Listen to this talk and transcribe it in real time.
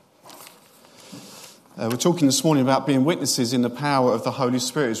We're talking this morning about being witnesses in the power of the Holy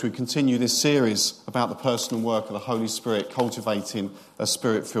Spirit as we continue this series about the personal work of the Holy Spirit, cultivating a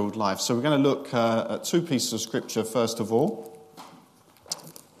Spirit-filled life. So we're going to look at two pieces of Scripture first of all.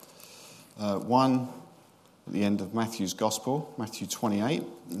 One at the end of Matthew's Gospel, Matthew 28,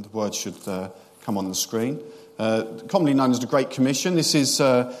 and the word should come on the screen. Commonly known as the Great Commission. This is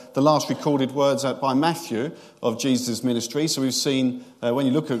the last recorded words by Matthew of Jesus' ministry. So we've seen, when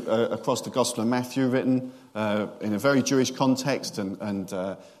you look across the Gospel of Matthew, written in a very Jewish context and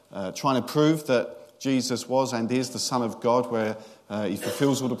trying to prove that Jesus was and is the Son of God, where he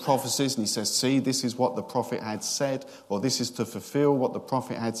fulfills all the prophecies and he says, see, this is what the prophet had said, or this is to fulfill what the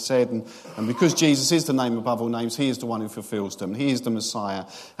prophet had said. And because Jesus is the name above all names, he is the one who fulfills them. He is the Messiah.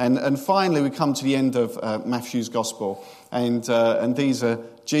 And finally, we come to the end of Matthew's Gospel. And these are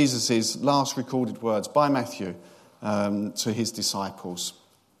Jesus' last recorded words by Matthew to his disciples.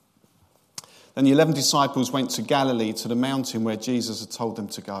 Then the 11 disciples went to Galilee, to the mountain where Jesus had told them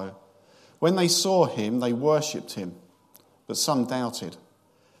to go. When they saw him, they worshipped him, but some doubted.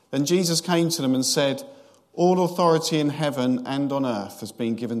 Then Jesus came to them and said, all authority in heaven and on earth has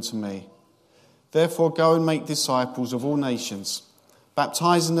been given to me. Therefore go and make disciples of all nations,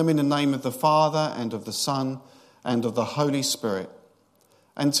 baptizing them in the name of the Father and of the Son and of the Holy Spirit,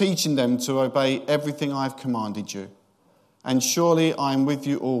 and teaching them to obey everything I have commanded you. And surely I am with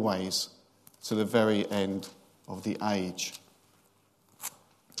you always, to the very end of the age.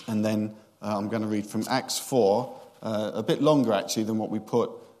 And then I'm going to read from Acts 4, a bit longer actually than what we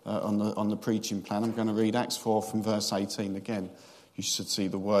put on the preaching plan. I'm going to read Acts 4 from verse 18 again. You should see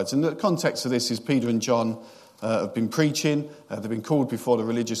the words. And the context of this is Peter and John have been preaching. They've been called before the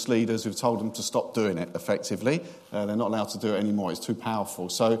religious leaders who've told them to stop doing it effectively. They're not allowed to do it anymore. It's too powerful.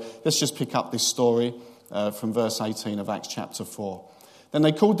 So let's just pick up this story from verse 18 of Acts chapter 4. Then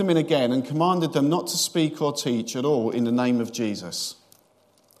they called them in again and commanded them not to speak or teach at all in the name of Jesus.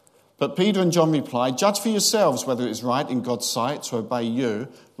 But Peter and John replied, judge for yourselves whether it is right in God's sight to obey you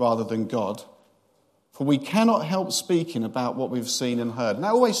rather than God. For we cannot help speaking about what we've seen and heard. And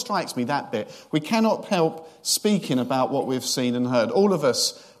that always strikes me, that bit. We cannot help speaking about what we've seen and heard. All of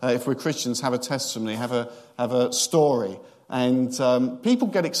us, if we're Christians, have a testimony, have a story. And people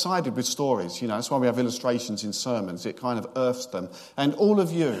get excited with stories. You know, that's why we have illustrations in sermons. It kind of earths them. And all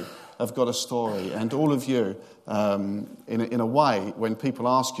of you have got a story. And all of you, in a way, when people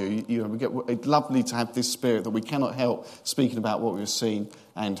ask you, it's lovely to have this spirit that we cannot help speaking about what we've seen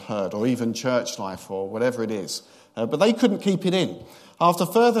and heard, or even church life, or whatever it is. But they couldn't keep it in. After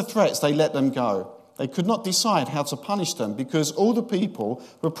further threats, they let them go. They could not decide how to punish them because all the people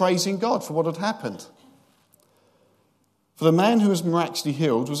were praising God for what had happened. For the man who was miraculously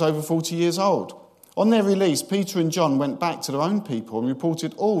healed was over 40 years old. On their release, Peter and John went back to their own people and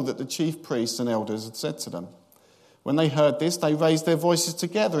reported all that the chief priests and elders had said to them. When they heard this, they raised their voices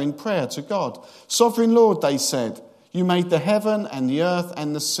together in prayer to God. Sovereign Lord, they said, you made the heaven and the earth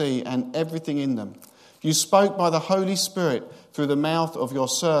and the sea and everything in them. You spoke by the Holy Spirit through the mouth of your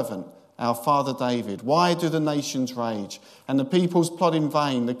servant, our father David. Why do the nations rage and the peoples plot in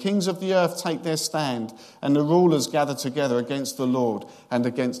vain? The kings of the earth take their stand and the rulers gather together against the Lord and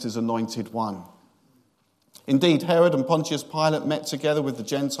against his anointed one. Indeed, Herod and Pontius Pilate met together with the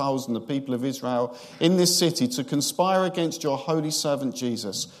Gentiles and the people of Israel in this city to conspire against your holy servant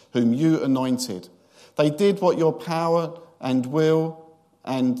Jesus, whom you anointed. They did what your power and will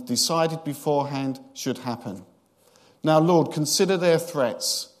and decided beforehand should happen. Now, Lord, consider their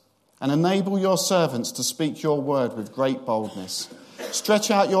threats and enable your servants to speak your word with great boldness. Stretch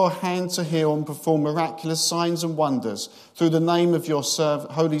out your hand to heal and perform miraculous signs and wonders through the name of your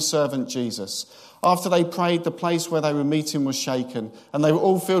holy servant Jesus. After they prayed, the place where they were meeting was shaken, and they were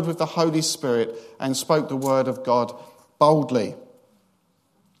all filled with the Holy Spirit and spoke the word of God boldly.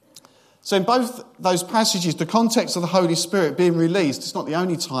 So in both those passages, the context of the Holy Spirit being released, it's not the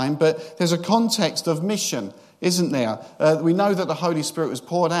only time, but there's a context of mission, isn't there? We know that the Holy Spirit was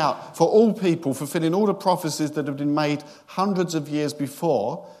poured out for all people, fulfilling all the prophecies that had been made hundreds of years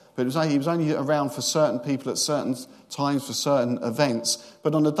before. But he was only around for certain people at certain times for certain events.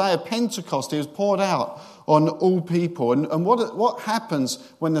 But on the day of Pentecost, he was poured out on all people. And what happens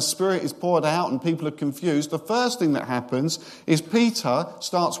when the Spirit is poured out and people are confused? The first thing that happens is Peter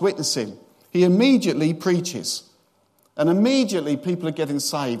starts witnessing. He immediately preaches. And immediately people are getting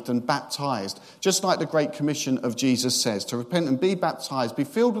saved and baptized. Just like the Great Commission of Jesus says, to repent and be baptized, be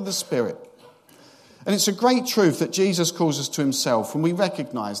filled with the Spirit. And it's a great truth that Jesus calls us to himself, and we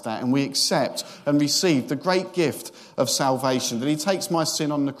recognise that and we accept and receive the great gift of salvation, that he takes my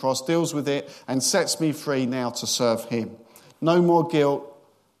sin on the cross, deals with it, and sets me free now to serve him. No more guilt,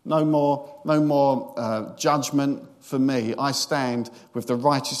 No more judgment for me. I stand with the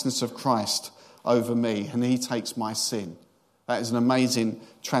righteousness of Christ over me, and he takes my sin. That is an amazing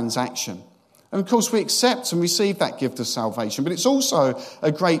transaction. And of course, we accept and receive that gift of salvation, but it's also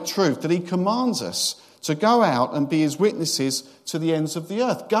a great truth that he commands us to go out and be his witnesses to the ends of the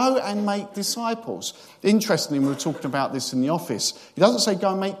earth. Go and make disciples. Interestingly, we were talking about this in the office. He doesn't say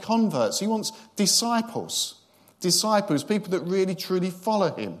go and make converts. He wants disciples. Disciples, people that really, truly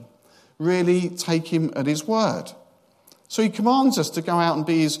follow him, really take him at his word. So he commands us to go out and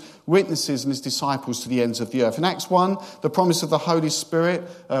be his witnesses and his disciples to the ends of the earth. In Acts 1, the promise of the Holy Spirit,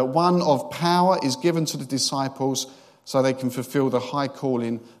 one of power, is given to the disciples so they can fulfill the high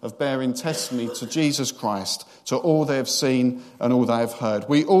calling of bearing testimony to Jesus Christ, to all they have seen and all they have heard.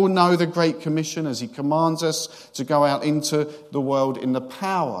 We all know the Great Commission as he commands us to go out into the world in the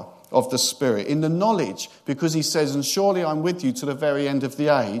power of the Spirit, in the knowledge, because he says, and surely I'm with you to the very end of the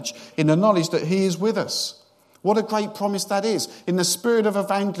age, in the knowledge that he is with us. What a great promise that is. In the spirit of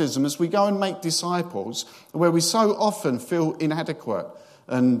evangelism, as we go and make disciples, where we so often feel inadequate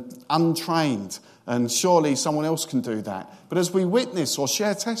and untrained, and surely someone else can do that. But as we witness or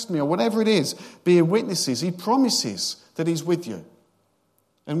share testimony or whatever it is, being witnesses, he promises that he's with you.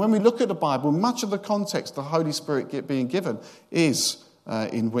 And when we look at the Bible, much of the context the Holy Spirit being given is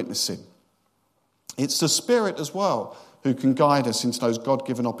in witnessing. It's the Spirit as well who can guide us into those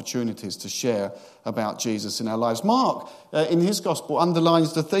God-given opportunities to share about Jesus in our lives. Mark, in his gospel,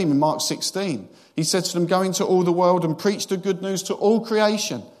 underlines the theme in Mark 16. He said to them, go into all the world and preach the good news to all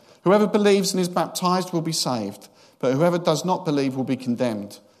creation. Whoever believes and is baptized will be saved, but whoever does not believe will be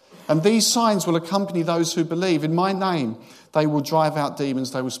condemned. And these signs will accompany those who believe. In my name, they will drive out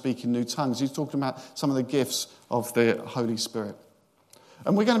demons, they will speak in new tongues. He's talking about some of the gifts of the Holy Spirit.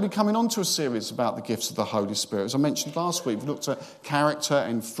 And we're going to be coming on to a series about the gifts of the Holy Spirit. As I mentioned last week, we looked at character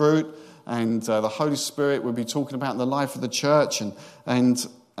and fruit, and the Holy Spirit we'll be talking about in the life of the church, and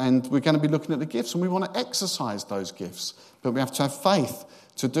we're going to be looking at the gifts, and we want to exercise those gifts, but we have to have faith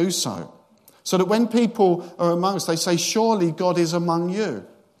to do so. So that when people are among us, they say, surely God is among you.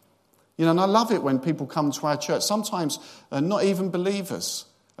 You know, and I love it when people come to our church, sometimes not even believers,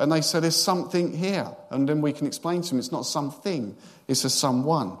 and they say there's something here. And then we can explain to them it's not something, it's a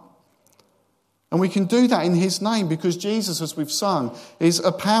someone. And we can do that in his name because Jesus, as we've sung, is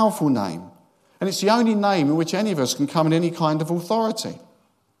a powerful name. And it's the only name in which any of us can come in any kind of authority.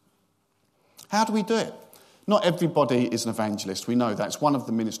 How do we do it? Not everybody is an evangelist. We know that. It's one of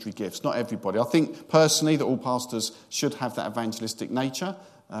the ministry gifts. Not everybody. I think personally that all pastors should have that evangelistic nature.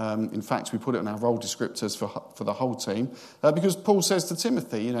 In fact, we put it in our role descriptors for the whole team. Because Paul says to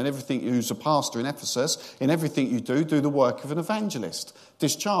Timothy, you know, in everything, who's a pastor in Ephesus, in everything you do, do the work of an evangelist.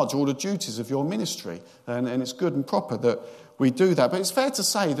 Discharge all the duties of your ministry. And it's good and proper that we do that. But it's fair to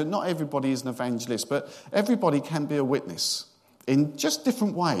say that not everybody is an evangelist, but everybody can be a witness in just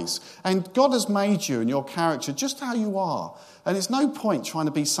different ways. And God has made you and your character just how you are. And it's no point trying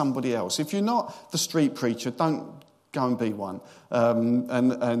to be somebody else. If you're not the street preacher, don't go and be one.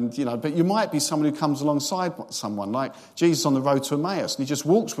 And you know, but you might be someone who comes alongside someone, like Jesus on the road to Emmaus, and he just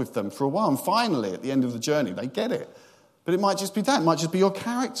walks with them for a while, and finally, at the end of the journey, they get it. But it might just be that. It might just be your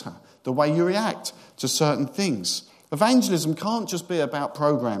character, the way you react to certain things. Evangelism can't just be about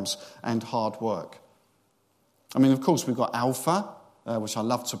programs and hard work. I mean, of course, we've got Alpha, which I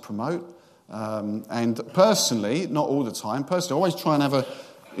love to promote. And personally, not all the time, I always try and have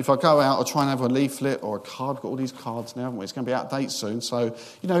if I go out, I'll try and have a leaflet or a card. I've got all these cards now, haven't we? It's going to be out of date soon. So,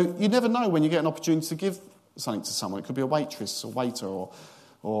 you know, you never know when you get an opportunity to give something to someone. It could be a waitress, a waiter,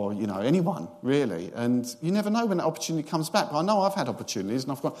 or you know, anyone, really. And you never know when that opportunity comes back. But I know I've had opportunities,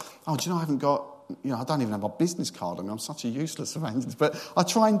 and I've got, do you know, I don't even have my business card on me. I'm such a useless evangelist. But I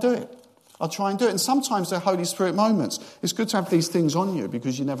try and do it. And sometimes they're Holy Spirit moments. It's good to have these things on you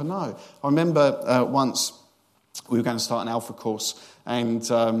because you never know. I remember once we were going to start an Alpha course, and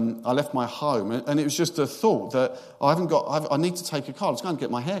I left my home, and it was just a thought that I need to take a card. I was going to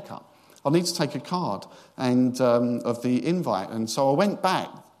get my hair cut. I need to take a card and of the invite. And so I went back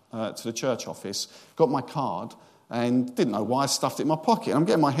to the church office, got my card, and didn't know why I stuffed it in my pocket. And I'm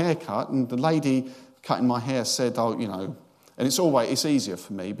getting my hair cut, and the lady cutting my hair said, you know, and it's easier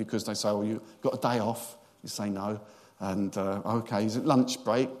for me because they say, you've got a day off. You say no. And, okay, is it lunch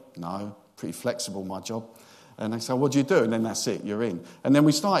break? No. Pretty flexible, my job. And they say, what do you do? And then that's it, you're in. And then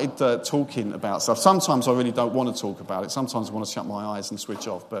we started talking about stuff. Sometimes I really don't want to talk about it. Sometimes I want to shut my eyes and switch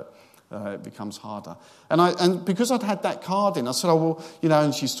off, but it becomes harder. And because I'd had that card in, I said, you know,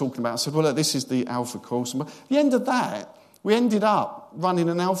 and she's talking about, I said, look, this is the Alpha course. And at the end of that, we ended up running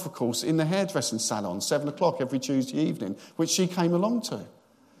an Alpha course in the hairdressing salon, 7 o'clock every Tuesday evening, which she came along to.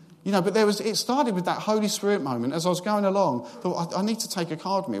 But it started with that Holy Spirit moment. As I was going along, I thought, I need to take a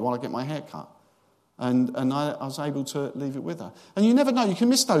card with me while I get my hair cut. And I was able to leave it with her. And you never know, you can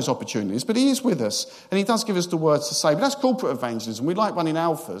miss those opportunities, but he is with us, and he does give us the words to say. But that's corporate evangelism. We like running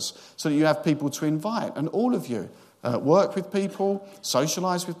alphas so that you have people to invite. And all of you work with people,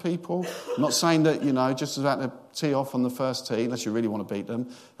 socialise with people. I'm not saying that, just about to tee off on the first tee, unless you really want to beat them,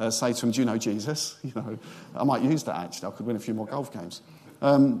 say to them, do you know Jesus? I might use that, actually. I could win a few more golf games.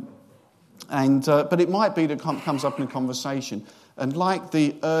 But it might be that it comes up in a conversation. And like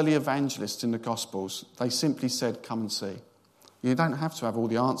the early evangelists in the Gospels, they simply said, come and see. You don't have to have all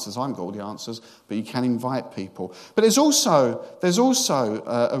the answers. I haven't got all the answers, but you can invite people. But there's also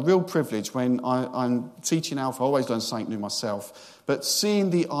a real privilege when I'm teaching Alpha. I always learn something new myself. But seeing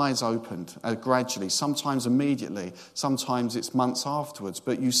the eyes opened gradually, sometimes immediately, sometimes it's months afterwards,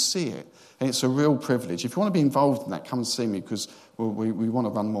 but you see it. And it's a real privilege. If you want to be involved in that, come and see me, because we want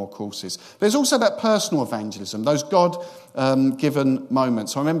to run more courses. There's also that personal evangelism, those God-given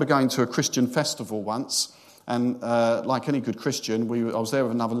moments. I remember going to a Christian festival once, and like any good Christian, I was there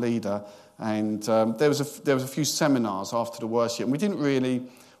with another leader, and there was a few seminars after the worship, and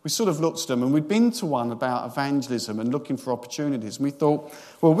we sort of looked at them, and we'd been to one about evangelism and looking for opportunities, and we thought,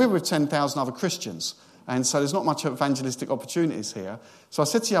 well, we're with 10,000 other Christians, and so there's not much evangelistic opportunities here. So I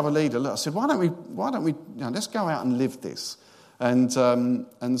said to the other leader, look, I said, why don't we let's go out and live this. And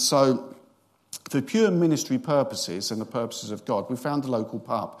so for pure ministry purposes and the purposes of God, we found a local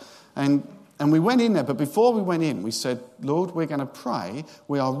pub. And we went in there, but before we went in, we said, Lord, we're going to pray.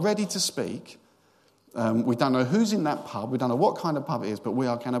 We are ready to speak. We don't know who's in that pub. We don't know what kind of pub it is, but we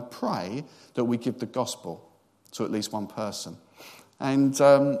are going to pray that we give the gospel to at least one person. And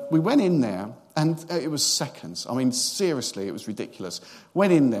we went in there, and it was seconds. I mean, seriously, it was ridiculous.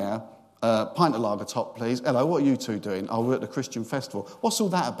 Went in there, pint of lager top, please. Hello, what are you two doing? Oh, we're at the Christian festival. What's all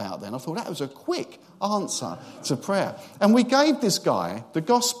that about then? I thought that was a quick answer to prayer. And we gave this guy the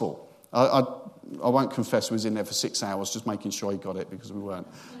gospel. I won't confess we was in there for 6 hours just making sure he got it, because we weren't.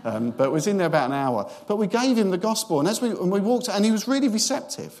 But we was in there about an hour. But we gave him the gospel, and we walked out, and he was really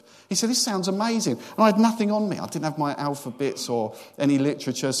receptive. He said, this sounds amazing. And I had nothing on me. I didn't have my alpha bits or any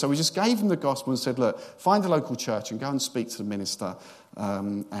literature. So we just gave him the gospel and said, look, find a local church and go and speak to the minister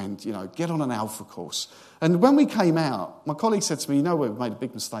and get on an alpha course. And when we came out, my colleague said to me, we've made a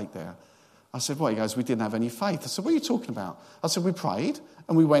big mistake there. I said, what? He goes, we didn't have any faith. I said, what are you talking about? I said, we prayed,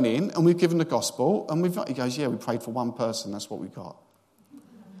 and we went in, and we've given the gospel, and he goes, yeah, we prayed for one person, that's what we got.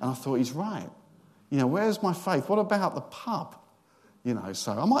 And I thought, he's right. Where's my faith? What about the pub?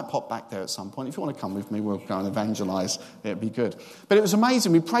 So I might pop back there at some point. If you want to come with me, we'll go and evangelise. It'd be good. But it was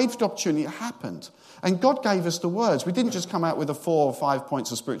amazing. We prayed for the opportunity. It happened. And God gave us the words. We didn't just come out with the 4 or 5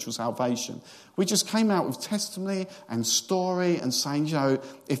 points of spiritual salvation. We just came out with testimony and story and saying, I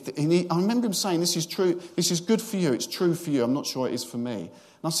remember him saying, this is true. This is good for you. It's true for you. I'm not sure it is for me. And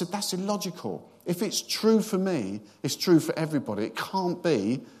I said, that's illogical. If it's true for me, it's true for everybody. It can't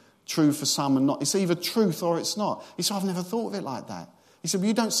be true for some and not. It's either truth or it's not. He said, I've never thought of it like that. He said, well,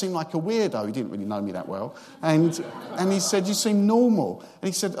 you don't seem like a weirdo. He didn't really know me that well. And he said, you seem normal. And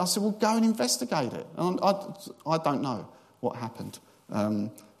I said, well, go and investigate it. And I don't know what happened.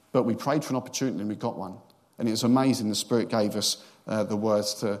 But we prayed for an opportunity and we got one. And it was amazing. The Spirit gave us the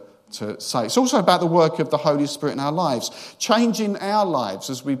words to say. It's also about the work of the Holy Spirit in our lives, changing our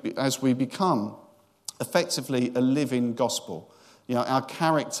lives as we become effectively a living gospel. Our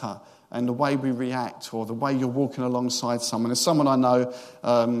character and the way we react, or the way you're walking alongside someone. There's someone I know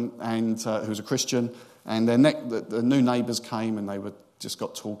who's a Christian, and the new neighbours came and they just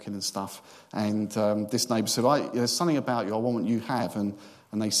got talking and stuff. And this neighbour said, there's something about you I want you have. And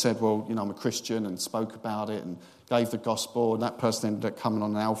they said, well, I'm a Christian, and spoke about it and gave the gospel, and that person ended up coming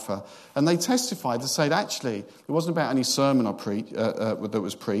on Alpha. And they testified to say that actually it wasn't about any sermon that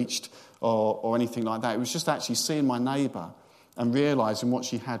was preached or anything like that. It was just actually seeing my neighbour and realising what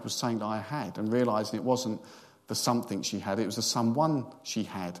she had was something that I had, and realising it wasn't the something she had, it was the someone she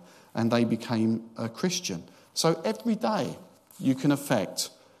had, and they became a Christian. So every day you can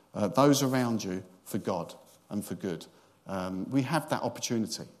affect those around you for God and for good. We have that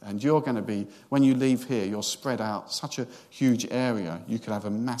opportunity, and you're going to be, when you leave here, you're spread out such a huge area, you could have a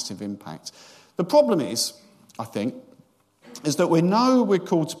massive impact. The problem is, I think, is that we know we're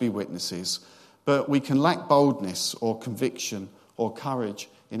called to be witnesses, but we can lack boldness or conviction or courage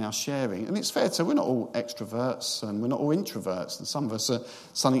in our sharing. And it's fair to say we're not all extroverts and we're not all introverts, and some of us are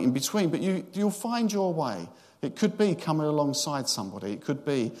something in between, but you'll find your way. It could be coming alongside somebody. It could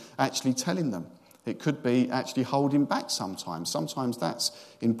be actually telling them. It could be actually holding back sometimes. Sometimes that's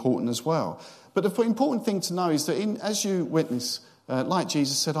important as well. But the important thing to know is that as you witness like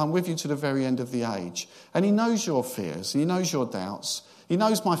Jesus said, I'm with you to the very end of the age. And he knows your fears, and he knows your doubts. He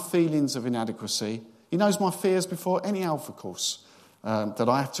knows my feelings of inadequacy. He knows my fears before any alpha course, that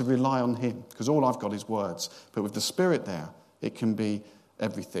I have to rely on him, because all I've got is words. But with the Spirit there, it can be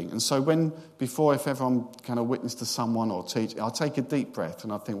everything. And so if ever I'm going to witness to someone or teach, I take a deep breath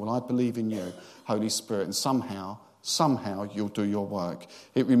and I think, well, I believe in you, Holy Spirit, and somehow you'll do your work.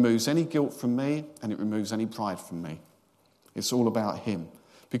 It removes any guilt from me and it removes any pride from me. It's all about him.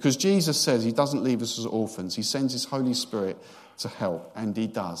 Because Jesus says he doesn't leave us as orphans. He sends his Holy Spirit to help, and he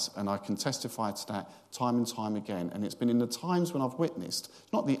does. And I can testify to that time and time again. And it's been in the times when I've witnessed,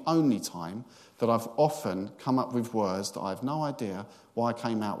 not the only time, that I've often come up with words that I have no idea why I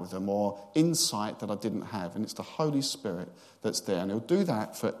came out with them, or insight that I didn't have. And it's the Holy Spirit that's there. And he'll do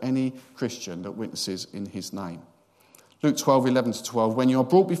that for any Christian that witnesses in his name. Luke 12:11-12, when you are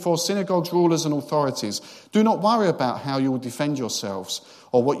brought before synagogues, rulers and authorities, do not worry about how you will defend yourselves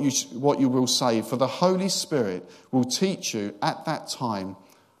or what you will say, for the Holy Spirit will teach you at that time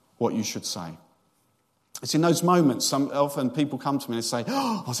what you should say. It's in those moments, often people come to me and say,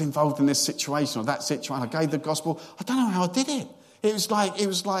 I was involved in this situation or that situation, I gave the gospel, I don't know how I did it. It was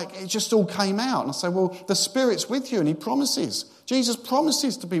like it just all came out. And I say, well, the Spirit's with you and he promises. Jesus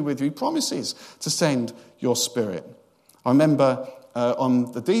promises to be with you. He promises to send your Spirit. I remember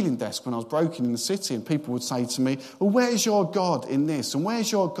on the dealing desk when I was broken in the city, and people would say to me, well, where's your God in this? And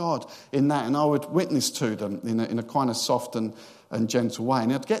where's your God in that? And I would witness to them in a kind of soft and gentle way.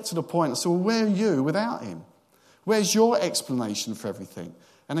 And I'd get to the point, I said, well, where are you without him? Where's your explanation for everything?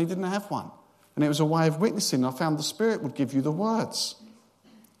 And they didn't have one. And it was a way of witnessing. I found the Spirit would give you the words.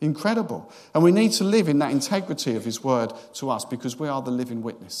 Incredible. And we need to live in that integrity of his word to us, because we are the living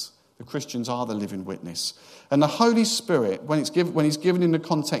witness. The Christians are the living witness. And the Holy Spirit, when he's given in the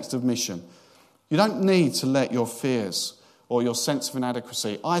context of mission, you don't need to let your fears or your sense of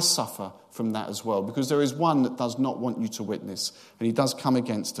inadequacy, I suffer from that as well, because there is one that does not want you to witness, and he does come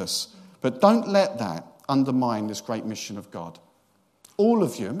against us. But don't let that undermine this great mission of God. All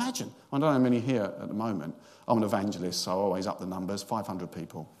of you, imagine, I don't know how many here at the moment. I'm an evangelist, so I always up the numbers, 500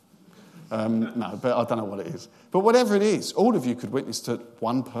 people. No, but I don't know what it is. But whatever it is, all of you could witness to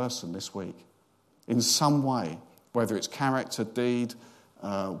one person this week in some way, whether it's character, deed,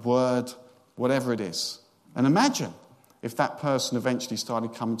 word, whatever it is. And imagine if that person eventually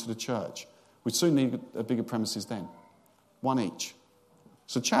started coming to the church. We'd soon need a bigger premises then. One each.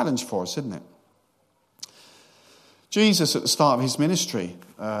 It's a challenge for us, isn't it? Jesus, at the start of his ministry,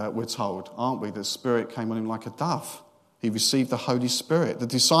 we're told, aren't we, the Spirit came on him like a dove. He received the Holy Spirit. The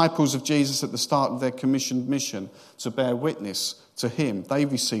disciples of Jesus at the start of their commissioned mission to bear witness to him, they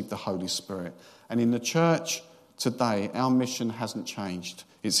received the Holy Spirit. And in the church today, our mission hasn't changed.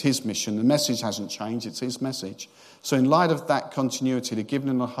 It's his mission. The message hasn't changed. It's his message. So in light of that continuity, the giving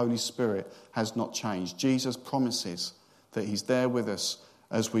of the Holy Spirit has not changed. Jesus promises that he's there with us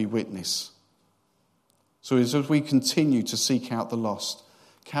as we witness. So as we continue to seek out the lost,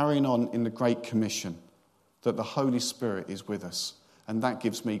 carrying on in the Great Commission, that the Holy Spirit is with us. And that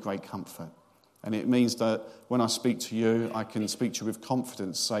gives me great comfort. And it means that when I speak to you, I can speak to you with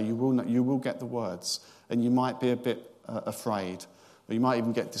confidence, say you will get the words. And you might be a bit afraid, or you might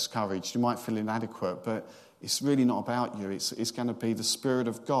even get discouraged. You might feel inadequate, but it's really not about you. It's going to be the Spirit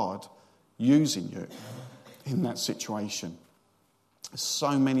of God using you in that situation. There's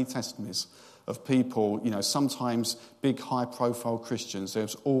so many testimonies of people, sometimes big, high-profile Christians.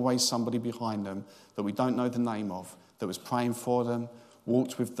 There's always somebody behind them that we don't know the name of, that was praying for them,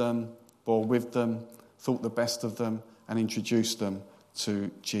 walked with them, bore with them, thought the best of them, and introduced them to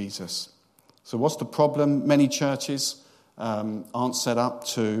Jesus. So what's the problem? Many churches aren't set up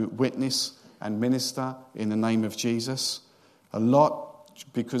to witness and minister in the name of Jesus. A lot,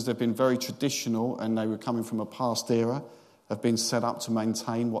 because they've been very traditional and they were coming from a past era, have been set up to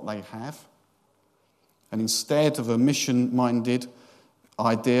maintain what they have. And instead of a mission-minded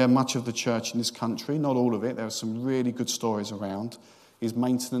idea, much of the church in this country, not all of it, there are some really good stories around, is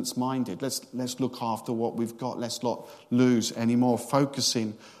maintenance-minded. Let's look after what we've got. Let's not lose any more,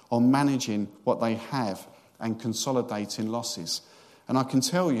 focusing on managing what they have and consolidating losses. And I can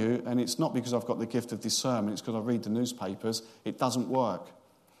tell you, and it's not because I've got the gift of discernment, it's because I read the newspapers, it doesn't work.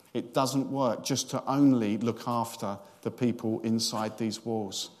 It doesn't work just to only look after the people inside these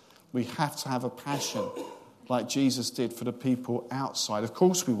walls. We have to have a passion like Jesus did for the people outside. Of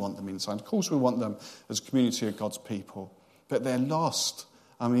course we want them inside. Of course we want them as a community of God's people. But they're lost.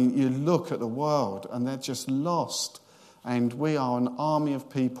 I mean, you look at the world and they're just lost. And we are an army of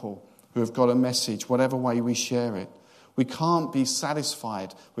people who have got a message, whatever way we share it. We can't be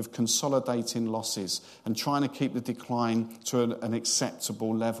satisfied with consolidating losses and trying to keep the decline to an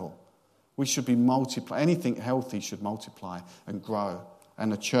acceptable level. We should be anything healthy should multiply and grow.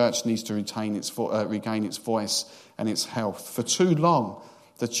 And the church needs to regain its voice and its health. For too long,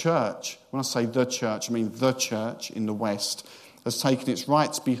 the church, when I say the church, I mean the church in the West, has taken its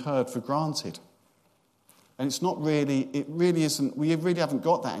right to be heard for granted. And it really isn't, we really haven't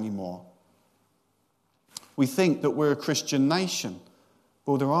got that anymore. We think that we're a Christian nation.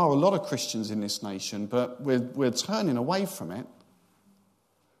 Well, there are a lot of Christians in this nation, but we're turning away from it.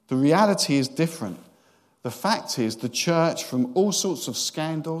 The reality is different. The fact is the church, from all sorts of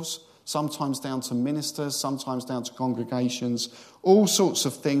scandals, sometimes down to ministers, sometimes down to congregations, all sorts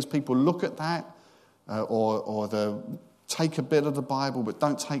of things, people look at that or they take a bit of the Bible but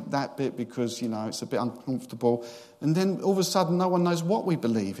don't take that bit because, it's a bit uncomfortable. And then all of a sudden no one knows what we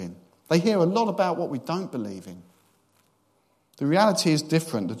believe in. They hear a lot about what we don't believe in. The reality is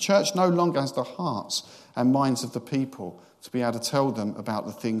different. The church no longer has the hearts and minds of the people to be able to tell them about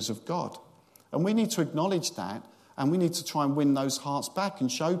the things of God. And we need to acknowledge that, and we need to try and win those hearts back and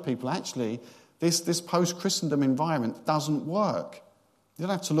show people, actually, this post-Christendom environment doesn't work. You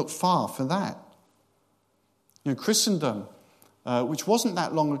don't have to look far for that. Christendom, which wasn't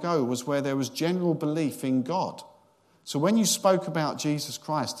that long ago, was where there was general belief in God. So when you spoke about Jesus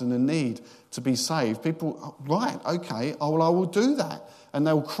Christ and the need to be saved, people, right, okay, I will do that. And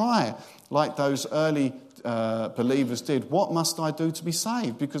they'll cry like those early believers did, what must I do to be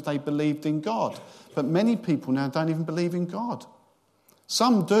saved? Because they believed in God. But many people now don't even believe in God.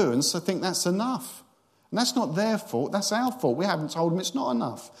 Some do, and so think that's enough. And that's not their fault, that's our fault. We haven't told them it's not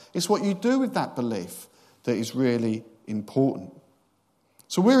enough. It's what you do with that belief that is really important.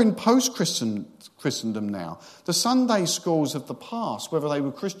 So we're in post-Christendom now. The Sunday schools of the past, whether they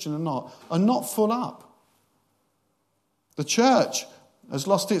were Christian or not, are not full up. The church has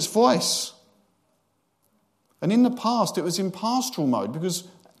lost its voice. And in the past, it was in pastoral mode because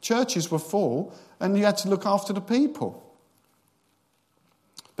churches were full and you had to look after the people.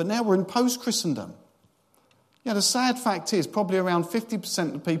 But now we're in post-Christendom. The sad fact is probably around 50%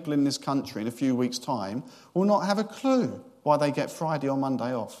 of the people in this country in a few weeks' time will not have a clue why they get Friday or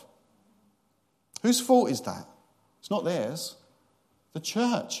Monday off. Whose fault is that? It's not theirs. The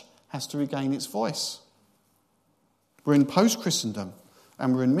church has to regain its voice. We're in post-Christendom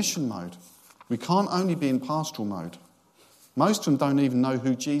and we're in mission mode. We can't only be in pastoral mode. Most of them don't even know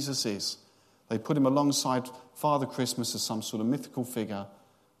who Jesus is. They put him alongside Father Christmas as some sort of mythical figure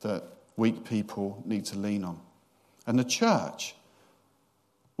that weak people need to lean on. And the church,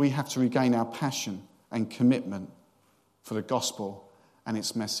 we have to regain our passion and commitment for the gospel and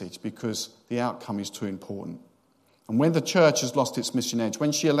its message because the outcome is too important. And when the church has lost its mission edge,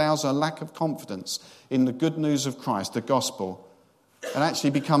 when she allows her lack of confidence in the good news of Christ, the gospel, and actually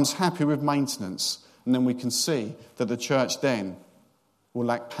becomes happy with maintenance, and then we can see that the church then will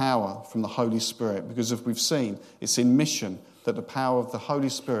lack power from the Holy Spirit because, as we've seen, it's in mission that the power of the Holy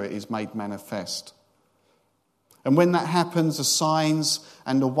Spirit is made manifest. And when that happens, the signs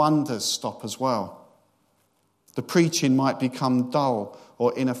and the wonders stop as well. The preaching might become dull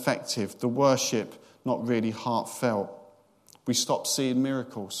or ineffective, the worship not really heartfelt. We stop seeing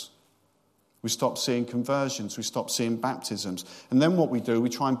miracles. We stop seeing conversions. We stop seeing baptisms. And then what we do, we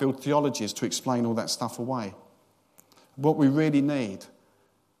try and build theologies to explain all that stuff away. What we really need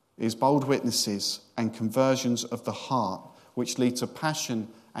is bold witnesses and conversions of the heart, which lead to passion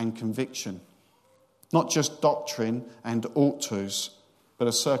and conviction. Not just doctrine and ought tos, but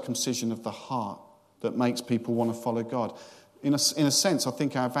a circumcision of the heart that makes people want to follow God. In a sense, I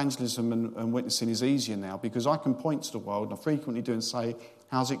think our evangelism and witnessing is easier now because I can point to the world, and I frequently do, and say,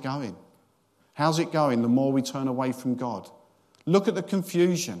 how's it going? How's it going the more we turn away from God? Look at the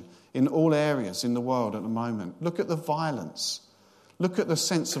confusion in all areas in the world at the moment. Look at the violence. Look at the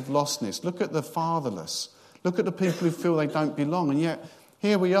sense of lostness. Look at the fatherless. Look at the people who feel they don't belong. And yet,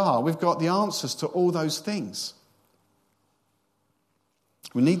 here we are. We've got the answers to all those things.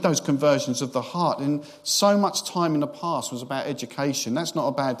 We need those conversions of the heart. And so much time in the past was about education. That's not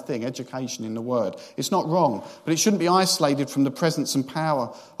a bad thing, education in the Word. It's not wrong, but it shouldn't be isolated from the presence and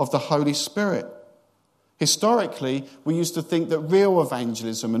power of the Holy Spirit. Historically, we used to think that real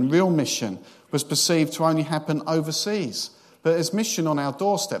evangelism and real mission was perceived to only happen overseas. But there's mission on our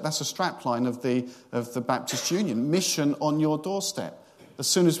doorstep. That's a strapline of the Baptist Union. Mission on your doorstep. As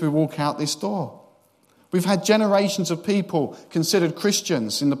soon as we walk out this door. We've had generations of people considered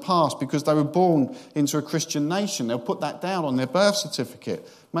Christians in the past because they were born into a Christian nation. They'll put that down on their birth certificate.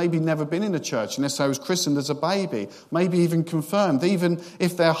 Maybe never been in a church unless they was christened as a baby. Maybe even confirmed, even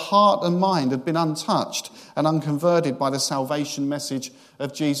if their heart and mind had been untouched and unconverted by the salvation message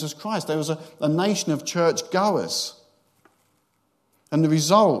of Jesus Christ. There was a nation of church goers. And the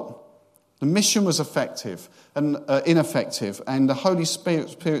result, the mission was effective and ineffective, and the Holy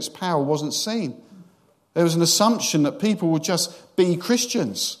Spirit's power wasn't seen. There was an assumption that people would just be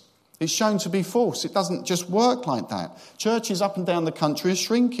Christians. It's shown to be false. It doesn't just work like that. Churches up and down the country are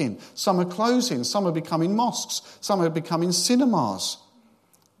shrinking. Some are closing. Some are becoming mosques. Some are becoming cinemas.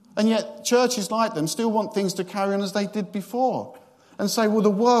 And yet churches like them still want things to carry on as they did before. And say, well, the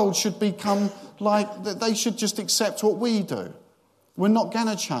world should become like, they should just accept what we do. We're not going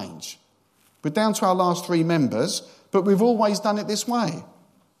to change. We're down to our last 3 members, but we've always done it this way.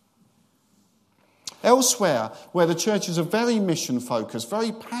 Elsewhere, where the churches are very mission-focused,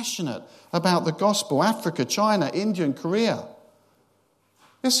 very passionate about the gospel, Africa, China, India and Korea,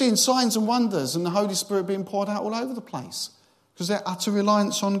 they're seeing signs and wonders and the Holy Spirit being poured out all over the place because they're utter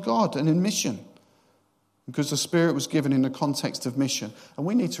reliance on God and in mission, because the Spirit was given in the context of mission. And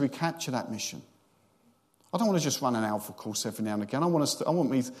we need to recapture that mission. I don't want to just run an Alpha course every now and again. I want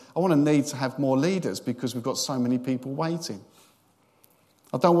to need to have more leaders because we've got so many people waiting.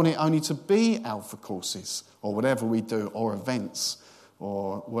 I don't want it only to be Alpha courses or whatever we do, or events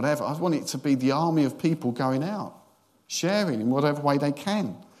or whatever. I want it to be the army of people going out, sharing in whatever way they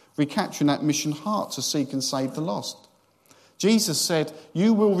can, recapturing that mission heart to seek and save the lost. Jesus said,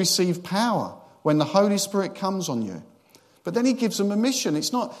 you will receive power when the Holy Spirit comes on you. But then he gives them a mission.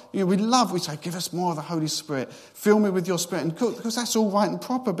 It's not, we say, give us more of the Holy Spirit. Fill me with your Spirit. And because that's all right and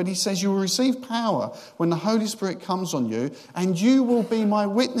proper. But he says you will receive power when the Holy Spirit comes on you. And you will be my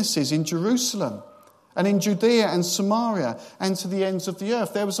witnesses in Jerusalem and in Judea and Samaria and to the ends of the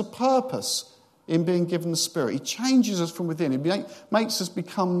earth. There was a purpose in being given the Spirit. He changes us from within. He makes us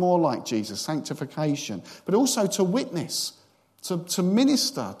become more like Jesus, sanctification. But also to witness, to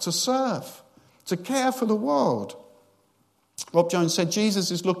minister, to serve, to care for the world. Rob Jones said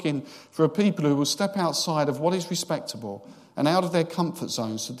Jesus is looking for a people who will step outside of what is respectable and out of their comfort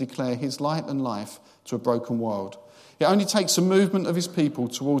zones to declare his light and life to a broken world. It only takes a movement of his people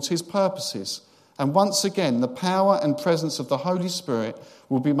towards his purposes, and once again the power and presence of the Holy Spirit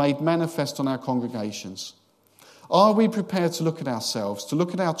will be made manifest on our congregations. Are we prepared to look at ourselves, to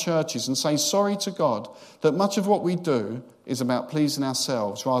look at our churches and say sorry to God that much of what we do is about pleasing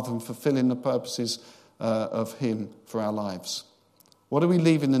ourselves rather than fulfilling the purposes of him for our lives? What are we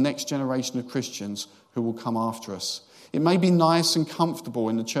leaving the next generation of Christians who will come after us? It may be nice and comfortable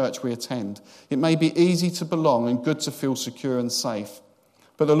in the church we attend. It may be easy to belong and good to feel secure and safe.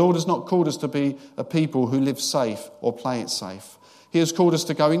 But the Lord has not called us to be a people who live safe or play it safe. He has called us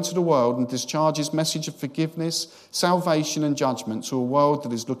to go into the world and discharge his message of forgiveness, salvation and judgment to a world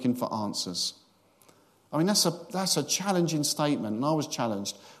that is looking for answers. I mean, that's a challenging statement, and I was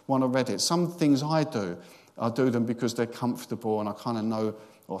challenged when I read it. Some things I do them because they're comfortable and I kind of know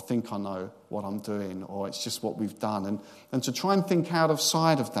or think I know what I'm doing, or it's just what we've done. And to try and think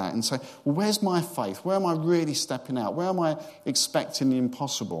outside of that and say, well, where's my faith? Where am I really stepping out? Where am I expecting the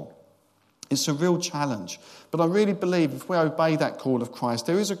impossible? It's a real challenge. But I really believe if we obey that call of Christ,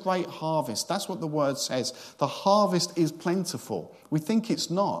 there is a great harvest. That's what the word says. The harvest is plentiful. We think it's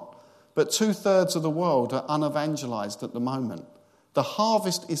not. But 2/3 of the world are unevangelized at the moment. The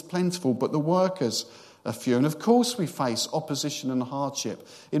harvest is plentiful, but the workers are few. And of course we face opposition and hardship.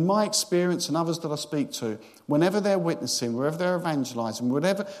 In my experience and others that I speak to, whenever they're witnessing, wherever they're evangelizing,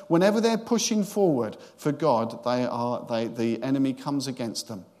 whenever they're pushing forward for God, the enemy comes against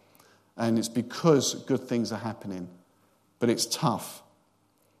them. And it's because good things are happening. But it's tough.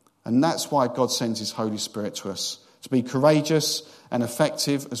 And that's why God sends his Holy Spirit to us, to be courageous and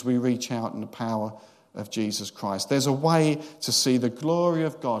effective as we reach out in the power of Jesus Christ. There's a way to see the glory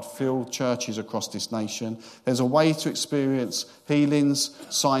of God fill churches across this nation. There's a way to experience healings,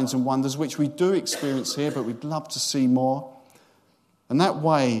 signs and wonders, which we do experience here, but we'd love to see more. And that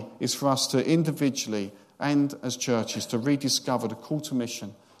way is for us to individually and as churches to rediscover the call to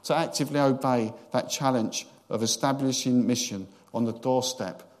mission, to actively obey that challenge of establishing mission on the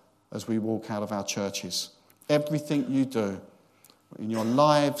doorstep as we walk out of our churches. Everything you do in your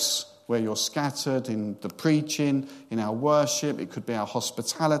lives, where you're scattered, in the preaching, in our worship, it could be our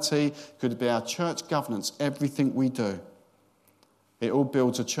hospitality, it could be our church governance, everything we do. It all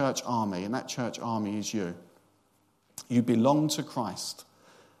builds a church army, and that church army is you. You belong to Christ.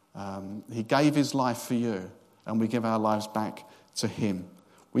 He gave his life for you, and we give our lives back to him.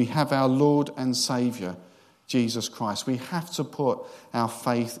 We have our Lord and Saviour, Jesus Christ. We have to put our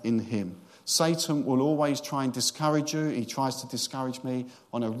faith in him. Satan will always try and discourage you. He tries to discourage me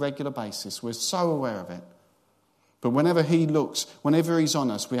on a regular basis. We're so aware of it. But whenever he's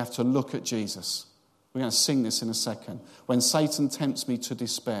on us, we have to look at Jesus. We're going to sing this in a second. When Satan tempts me to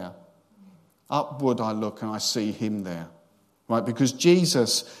despair, upward I look and I see him there. Right? Because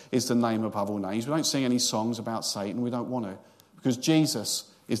Jesus is the name above all names. We don't sing any songs about Satan. We don't want to. Because Jesus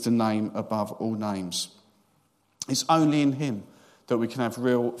is the name above all names. It's only in him that we can have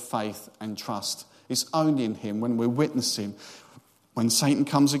real faith and trust. It's only in him when we're witnessing, when Satan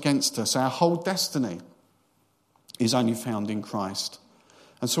comes against us. Our whole destiny is only found in Christ.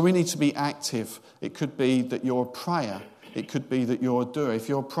 And so we need to be active. It could be that you're a prayer. It could be that you're a doer. If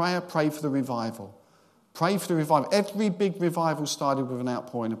you're a prayer, pray for the revival. Pray for the revival. Every big revival started with an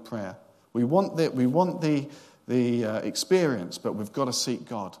outpouring of prayer. We want the experience, but we've got to seek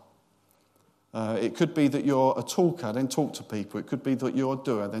God. It could be that you're a talker, then talk to people. It could be that you're a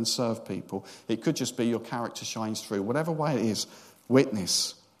doer, then serve people. It could just be your character shines through. Whatever way it is,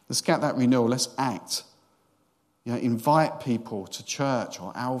 witness. Let's get that renewal. Let's act. Invite people to church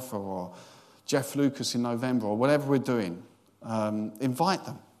or Alpha or Jeff Lucas in November or whatever we're doing. Invite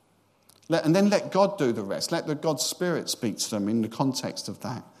them. And then let God do the rest. Let the God's Spirit speak to them in the context of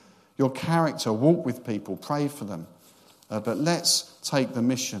that. Your character, walk with people, pray for them. But let's take the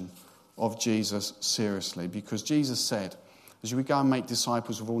mission of Jesus seriously, because Jesus said, as we go and make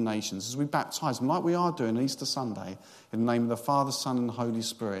disciples of all nations, as we baptize them like we are doing Easter Sunday, in the name of the Father, Son and the Holy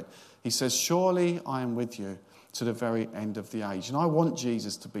Spirit, he says, surely I am with you to the very end of the age. And I want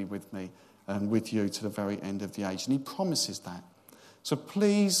Jesus to be with me and with you to the very end of the age. And he promises that. So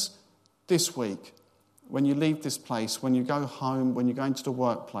please, this week, when you leave this place, when you go home, when you're going to the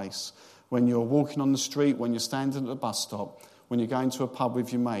workplace, when you're walking on the street, when you're standing at the bus stop, when you're going to a pub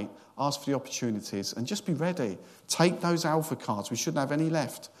with your mate, ask for the opportunities and just be ready. Take those Alpha cards. We shouldn't have any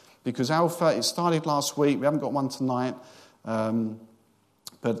left, because Alpha, it started last week. We haven't got one tonight.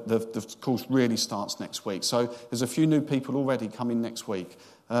 But the course really starts next week. So there's a few new people already coming next week.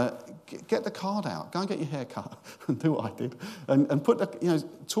 Get the card out. Go and get your hair cut and do what I did. And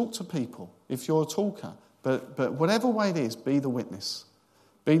talk to people if you're a talker. But whatever way it is, be the witness.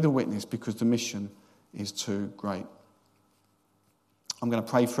 Be the witness, because the mission is too great. I'm going to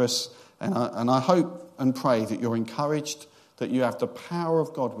pray for us, and I hope and pray that you're encouraged, that you have the power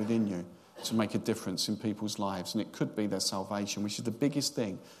of God within you to make a difference in people's lives. And it could be their salvation, which is the biggest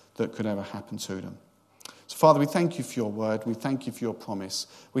thing that could ever happen to them. So, Father, we thank you for your word. We thank you for your promise.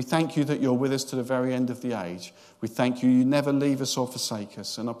 We thank you that you're with us to the very end of the age. We thank you never leave us or forsake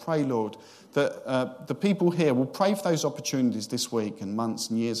us. And I pray, Lord, that the people here will pray for those opportunities this week and months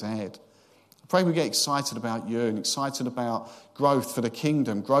and years ahead. I pray we get excited about you and excited about growth for the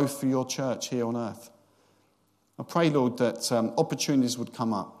kingdom, growth for your church here on earth. I pray, Lord, that opportunities would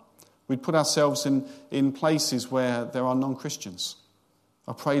come up. We'd put ourselves in places where there are non-Christians.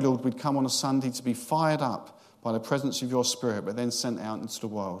 I pray, Lord, we'd come on a Sunday to be fired up by the presence of your Spirit, but then sent out into the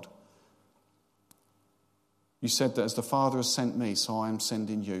world. You said that as the Father has sent me, so I am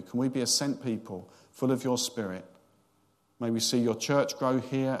sending you. Can we be a sent people full of your Spirit? May we see your church grow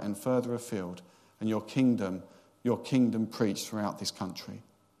here and further afield, and your kingdom preached throughout this country.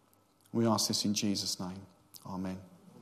 We ask this in Jesus' name. Amen.